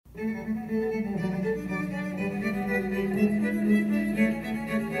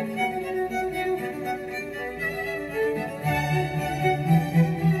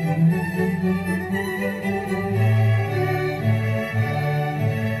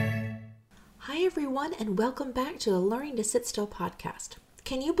everyone, and welcome back to the Learning to Sit Still podcast.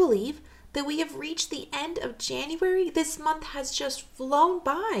 Can you believe that we have reached the end of January? This month has just flown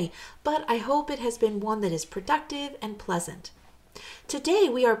by, but I hope it has been one that is productive and pleasant. Today,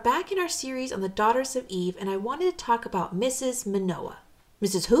 we are back in our series on the daughters of Eve, and I wanted to talk about Mrs. Manoah.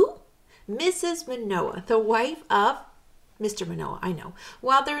 Mrs. who? Mrs. Manoah, the wife of Mr. Manoah, I know.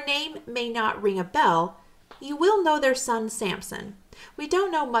 While their name may not ring a bell, you will know their son Samson. We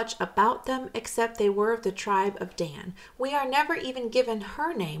don't know much about them except they were of the tribe of Dan. We are never even given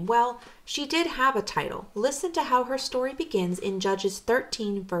her name. Well, she did have a title. Listen to how her story begins in Judges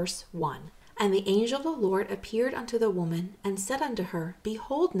 13, verse 1. And the angel of the Lord appeared unto the woman, and said unto her,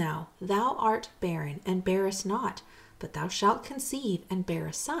 Behold now, thou art barren, and bearest not, but thou shalt conceive, and bear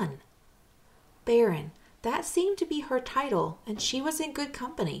a son. Barren. That seemed to be her title, and she was in good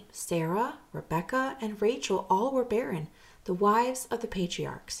company. Sarah, Rebekah, and Rachel all were barren, the wives of the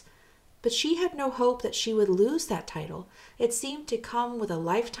patriarchs. But she had no hope that she would lose that title. It seemed to come with a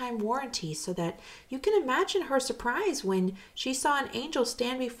lifetime warranty, so that you can imagine her surprise when she saw an angel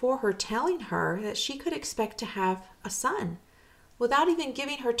stand before her telling her that she could expect to have a son. Without even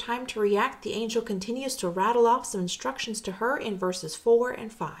giving her time to react, the angel continues to rattle off some instructions to her in verses 4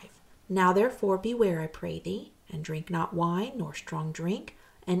 and 5. Now therefore beware, I pray thee, and drink not wine nor strong drink,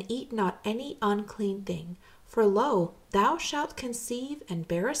 and eat not any unclean thing. For lo, thou shalt conceive and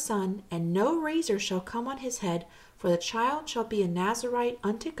bear a son, and no razor shall come on his head, for the child shall be a Nazarite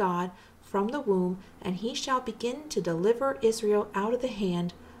unto God from the womb, and he shall begin to deliver Israel out of the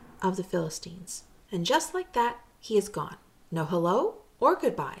hand of the Philistines. And just like that, he is gone. No hello or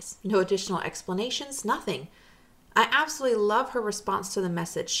goodbyes, no additional explanations, nothing. I absolutely love her response to the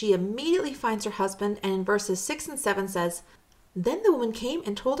message. She immediately finds her husband, and in verses 6 and 7 says, Then the woman came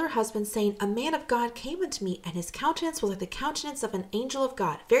and told her husband, saying, A man of God came unto me, and his countenance was like the countenance of an angel of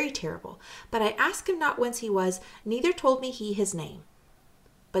God, very terrible. But I asked him not whence he was, neither told me he his name.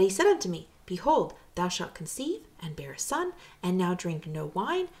 But he said unto me, Behold, thou shalt conceive, and bear a son, and now drink no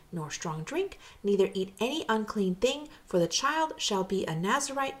wine, nor strong drink, neither eat any unclean thing, for the child shall be a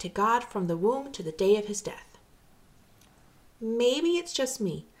Nazarite to God from the womb to the day of his death. Maybe it's just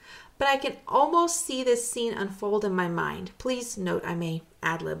me, but I can almost see this scene unfold in my mind. Please note I may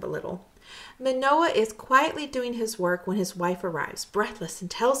ad-lib a little. Manoah is quietly doing his work when his wife arrives, breathless,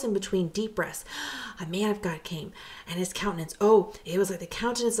 and tells him between deep breaths, A man of God came, and his countenance, it was like the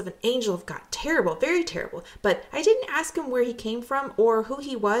countenance of an angel of God. Terrible, very terrible. But I didn't ask him where he came from or who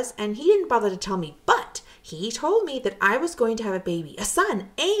he was, and he didn't bother to tell me. But he told me that I was going to have a baby, a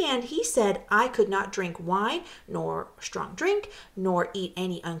son, and he said I could not drink wine, nor strong drink, nor eat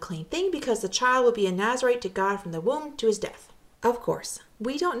any unclean thing, because the child will be a Nazarite to God from the womb to his death. Of course,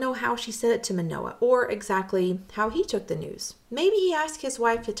 we don't know how she said it to Manoah, or exactly how he took the news. Maybe he asked his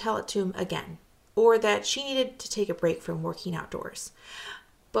wife to tell it to him again, or that she needed to take a break from working outdoors.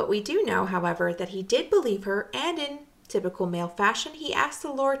 But we do know, however, that he did believe her, and in typical male fashion, he asked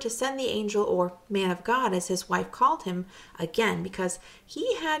the Lord to send the angel, or man of God, as his wife called him, again, because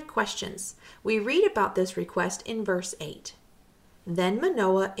he had questions. We read about this request in verse 8. Then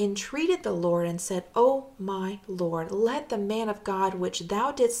Manoah entreated the Lord and said, O my Lord, let the man of God which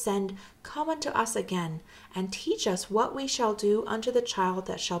thou didst send come unto us again, and teach us what we shall do unto the child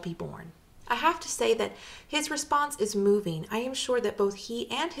that shall be born. I have to say that his response is moving. I am sure that both he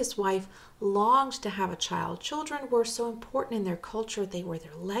and his wife longed to have a child. Children were so important in their culture. They were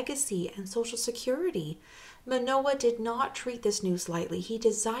their legacy and social security. Manoah did not treat this news lightly. He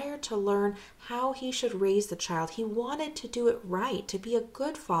desired to learn how he should raise the child. He wanted to do it right, to be a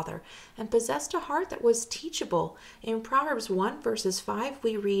good father, and possessed a heart that was teachable. In Proverbs 1 verses 5,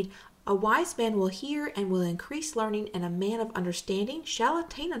 we read, A wise man will hear and will increase learning, and a man of understanding shall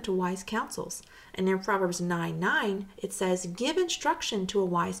attain unto wise counsels. And in Proverbs 9:9, it says, Give instruction to a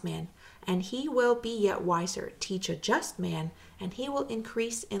wise man, and he will be yet wiser. Teach a just man, and he will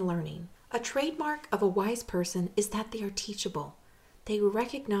increase in learning. A trademark of a wise person is that they are teachable. They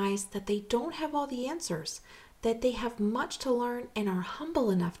recognize that they don't have all the answers, that they have much to learn, and are humble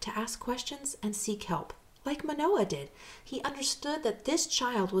enough to ask questions and seek help. Like Manoah did, he understood that this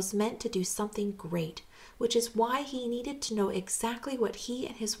child was meant to do something great, which is why he needed to know exactly what he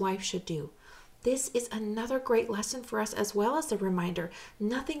and his wife should do. This is another great lesson for us, as well as a reminder,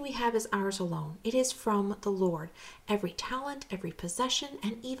 nothing we have is ours alone. It is from the Lord. Every talent, every possession,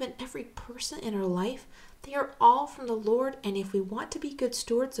 and even every person in our life, they are all from the Lord, and if we want to be good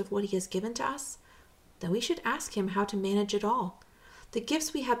stewards of what he has given to us, then we should ask him how to manage it all. The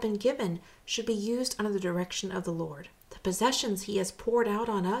gifts we have been given should be used under the direction of the Lord. The possessions he has poured out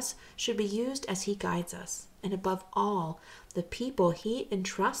on us should be used as he guides us. And above all, the people he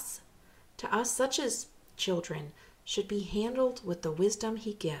entrusts to us, such as children, should be handled with the wisdom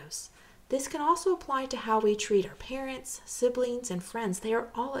he gives. This can also apply to how we treat our parents, siblings, and friends. They are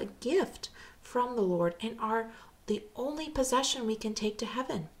all a gift from the Lord and are the only possession we can take to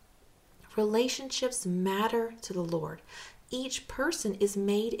heaven. Relationships matter to the Lord. Each person is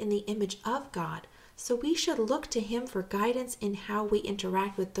made in the image of God, so we should look to him for guidance in how we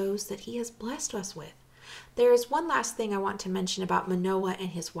interact with those that he has blessed us with. There is one last thing I want to mention about Manoah and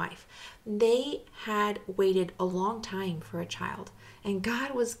his wife. They had waited a long time for a child, and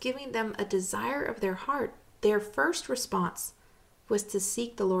God was giving them a desire of their heart. Their first response was to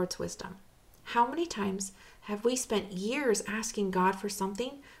seek the Lord's wisdom. How many times have we spent years asking God for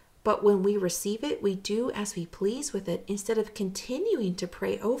something, but when we receive it, we do as we please with it instead of continuing to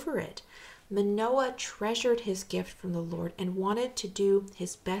pray over it? Manoah treasured his gift from the Lord and wanted to do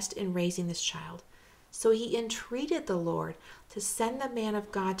his best in raising this child. So he entreated the Lord to send the man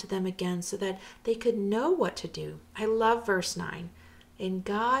of God to them again so that they could know what to do. I love verse 9. And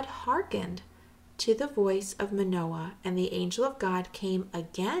God hearkened to the voice of Manoah, and the angel of God came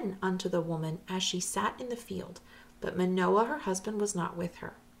again unto the woman as she sat in the field. But Manoah, her husband, was not with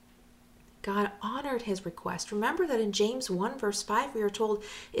her. God honored his request. Remember that in James 1 verse 5 we are told,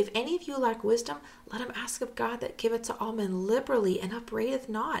 if any of you lack wisdom, let him ask of God that giveth to all men liberally and upbraideth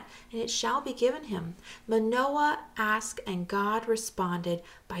not, and it shall be given him. Manoah asked, and God responded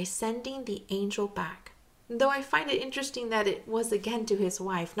by sending the angel back. Though I find it interesting that it was again to his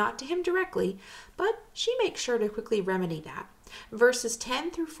wife, not to him directly, but she makes sure to quickly remedy that. Verses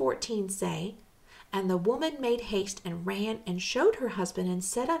 10 through 14 say, And the woman made haste and ran and showed her husband and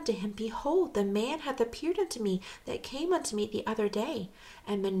said unto him, Behold, the man hath appeared unto me that came unto me the other day.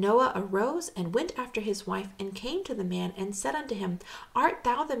 And Manoah arose and went after his wife and came to the man and said unto him, Art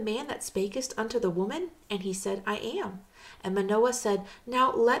thou the man that spakest unto the woman? And he said, I am. And Manoah said,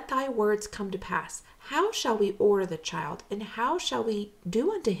 Now let thy words come to pass. How shall we order the child, and how shall we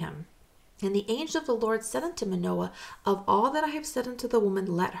do unto him? And the angel of the Lord said unto Manoah, Of all that I have said unto the woman,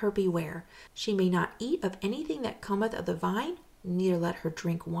 let her beware. She may not eat of anything that cometh of the vine, neither let her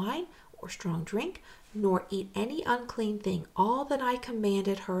drink wine or strong drink, nor eat any unclean thing. All that I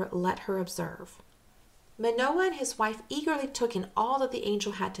commanded her, let her observe. Manoah and his wife eagerly took in all that the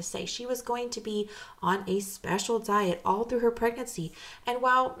angel had to say. She was going to be on a special diet all through her pregnancy. And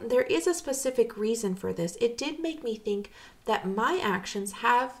while there is a specific reason for this, it did make me think that my actions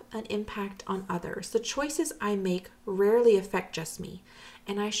have an impact on others. The choices I make rarely affect just me,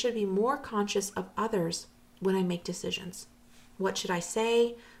 and I should be more conscious of others when I make decisions. What should I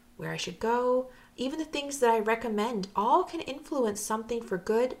say? Where I should go? Even the things that I recommend, all can influence something for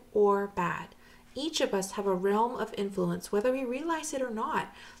good or bad. Each of us have a realm of influence, whether we realize it or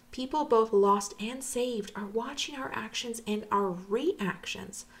not. People both lost and saved are watching our actions and our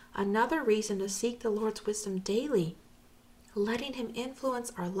reactions. Another reason to seek the Lord's wisdom daily, letting him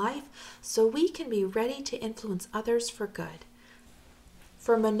influence our life so we can be ready to influence others for good.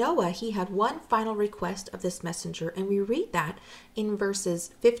 For Manoah, he had one final request of this messenger, and we read that in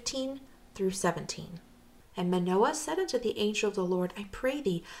verses 15 through 17. And Manoah said unto the angel of the Lord, I pray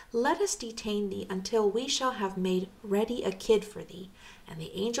thee, let us detain thee until we shall have made ready a kid for thee. And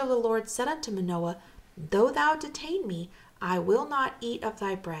the angel of the Lord said unto Manoah, Though thou detain me, I will not eat of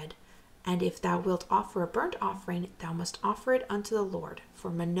thy bread. And if thou wilt offer a burnt offering, thou must offer it unto the Lord.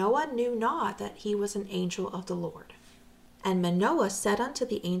 For Manoah knew not that he was an angel of the Lord. And Manoah said unto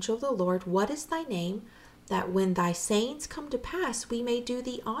the angel of the Lord, What is thy name? That when thy sayings come to pass, we may do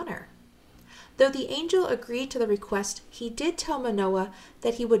thee honor. Though the angel agreed to the request, he did tell Manoah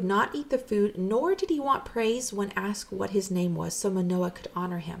that he would not eat the food, nor did he want praise when asked what his name was, so Manoah could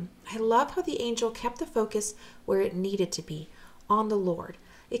honor him. I love how the angel kept the focus where it needed to be, on the Lord.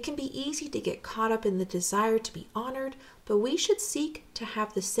 It can be easy to get caught up in the desire to be honored, but we should seek to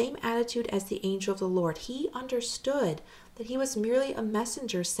have the same attitude as the angel of the Lord. He understood that he was merely a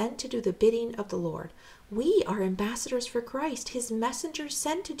messenger sent to do the bidding of the Lord. We are ambassadors for Christ, his messengers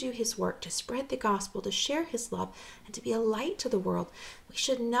sent to do his work, to spread the gospel, to share his love, and to be a light to the world. We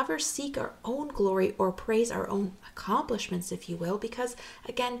should never seek our own glory or praise our own accomplishments, if you will, because,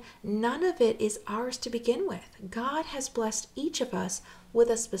 again, none of it is ours to begin with. God has blessed each of us with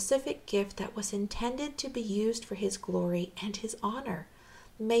a specific gift that was intended to be used for his glory and his honor.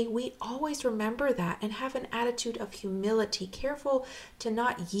 May we always remember that and have an attitude of humility, careful to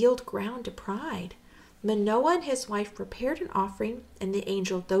not yield ground to pride. Manoah and his wife prepared an offering, and the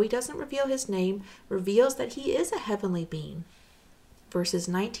angel, though he doesn't reveal his name, reveals that he is a heavenly being. Verses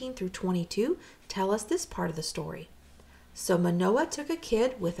 19 through 22 tell us this part of the story. So Manoah took a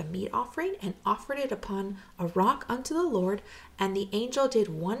kid with a meat offering and offered it upon a rock unto the Lord, and the angel did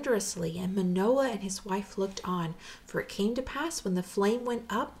wondrously, and Manoah and his wife looked on. For it came to pass, when the flame went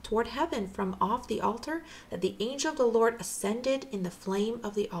up toward heaven from off the altar, that the angel of the Lord ascended in the flame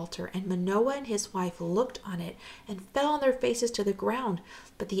of the altar, and Manoah and his wife looked on it, and fell on their faces to the ground.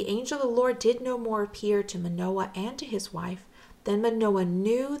 But the angel of the Lord did no more appear to Manoah and to his wife. Then Manoah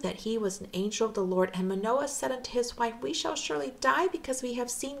knew that he was an angel of the Lord, and Manoah said unto his wife, We shall surely die, because we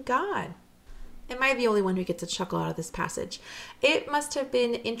have seen God. Am I the only one who gets a chuckle out of this passage? It must have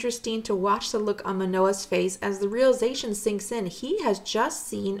been interesting to watch the look on Manoah's face as the realization sinks in. He has just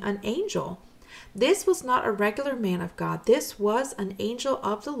seen an angel. This was not a regular man of God. This was an angel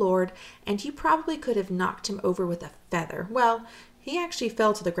of the Lord, and he probably could have knocked him over with a feather. Well, he actually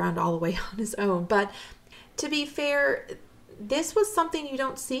fell to the ground all the way on his own, but to be fair, this was something you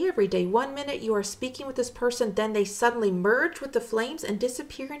don't see every day. One minute you are speaking with this person, then they suddenly merge with the flames and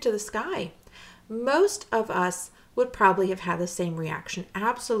disappear into the sky. Most of us would probably have had the same reaction,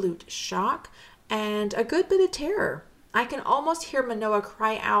 absolute shock and a good bit of terror. I can almost hear Manoah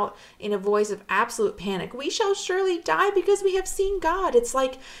cry out in a voice of absolute panic, We shall surely die, because we have seen God. It's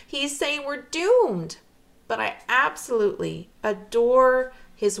like he's saying we're doomed. But I absolutely adore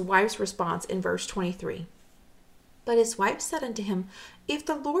his wife's response in verse 23. But his wife said unto him, If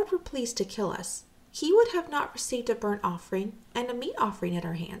the Lord were pleased to kill us, he would have not received a burnt offering and a meat offering at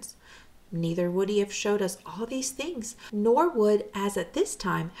our hands. Neither would he have showed us all these things, nor would, as at this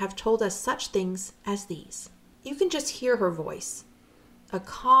time, have told us such things as these. You can just hear her voice, a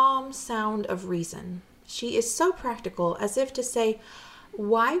calm sound of reason. She is so practical, as if to say,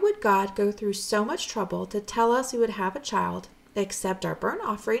 why would God go through so much trouble to tell us we would have a child, accept our burnt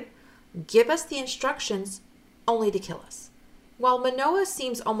offering, give us the instructions, only to kill us? While Manoah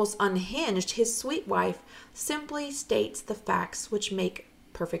seems almost unhinged, his sweet wife simply states the facts, which make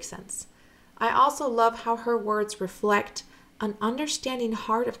perfect sense. I also love how her words reflect an understanding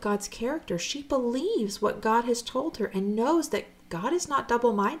heart of God's character. She believes what God has told her and knows that God is not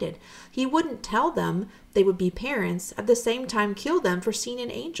double-minded. He wouldn't tell them they would be parents, at the same time kill them for seeing an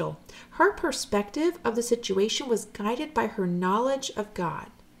angel. Her perspective of the situation was guided by her knowledge of God.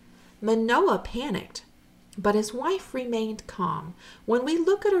 Manoah panicked, but his wife remained calm. When we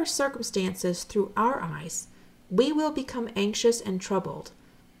look at our circumstances through our eyes, we will become anxious and troubled.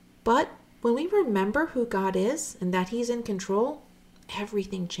 But when we remember who God is and that he's in control,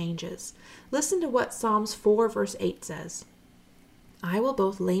 everything changes. Listen to what Psalms 4 verse 8 says. I will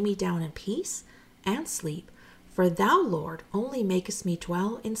both lay me down in peace and sleep, for thou, Lord, only makest me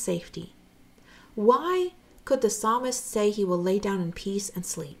dwell in safety. Why could the psalmist say he will lay down in peace and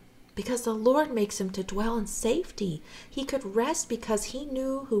sleep? Because the Lord makes him to dwell in safety. He could rest because he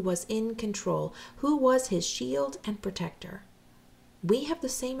knew who was in control, who was his shield and protector. We have the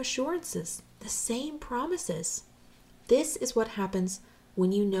same assurances, the same promises. This is what happens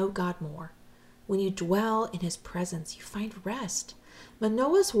when you know God more. When you dwell in his presence, you find rest.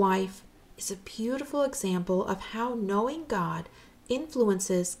 Manoah's wife is a beautiful example of how knowing God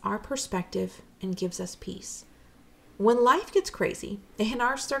influences our perspective and gives us peace. When life gets crazy and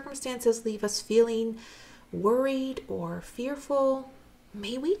our circumstances leave us feeling worried or fearful,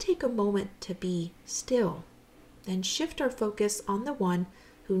 may we take a moment to be still and shift our focus on the one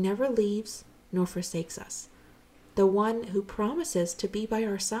who never leaves nor forsakes us, the one who promises to be by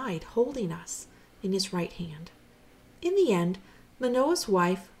our side, holding us in his right hand. In the end, Manoah's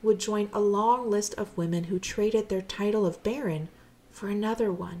wife would join a long list of women who traded their title of barren for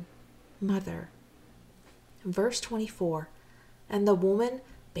another one, mother. Verse 24, and the woman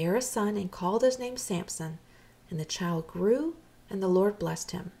bare a son and called his name Samson, and the child grew, and the Lord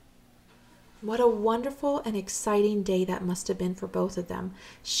blessed him. What a wonderful and exciting day that must have been for both of them.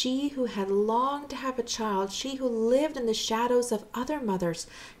 She who had longed to have a child, she who lived in the shadows of other mothers,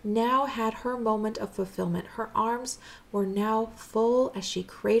 now had her moment of fulfillment. Her arms were now full as she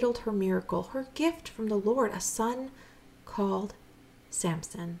cradled her miracle, her gift from the Lord, a son called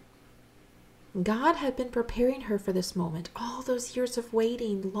Samson. God had been preparing her for this moment. All those years of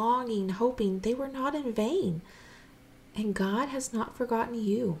waiting, longing, hoping, they were not in vain. And God has not forgotten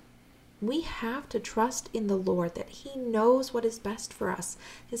you. We have to trust in the Lord that he knows what is best for us.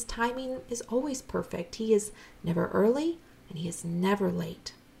 His timing is always perfect. He is never early and he is never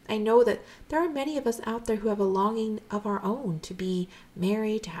late. I know that there are many of us out there who have a longing of our own to be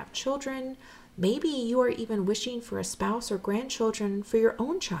married, to have children. Maybe you are even wishing for a spouse or grandchildren for your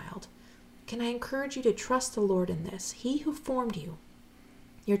own child. Can I encourage you to trust the Lord in this? He who formed you,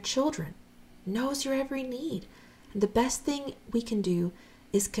 your children, knows your every need. And the best thing we can do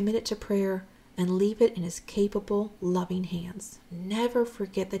is commit it to prayer and leave it in His capable, loving hands. Never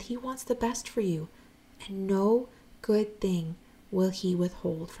forget that He wants the best for you, and no good thing will He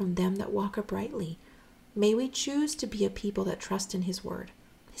withhold from them that walk uprightly. May we choose to be a people that trust in His word,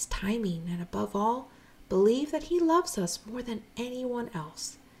 His timing, and above all, believe that He loves us more than anyone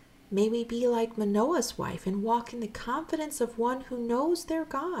else. May we be like Manoah's wife and walk in the confidence of one who knows their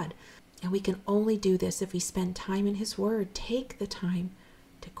God. And we can only do this if we spend time in His word. Take the time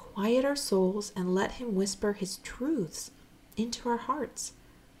to quiet our souls and let Him whisper His truths into our hearts.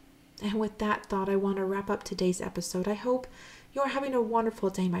 And with that thought, I want to wrap up today's episode. I hope you're having a wonderful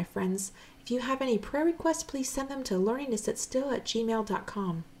day, my friends. If you have any prayer requests, please send them to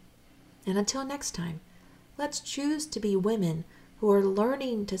learningtositstill@gmail.com. And until next time, let's choose to be women who are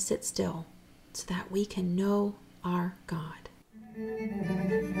learning to sit still so that we can know our God.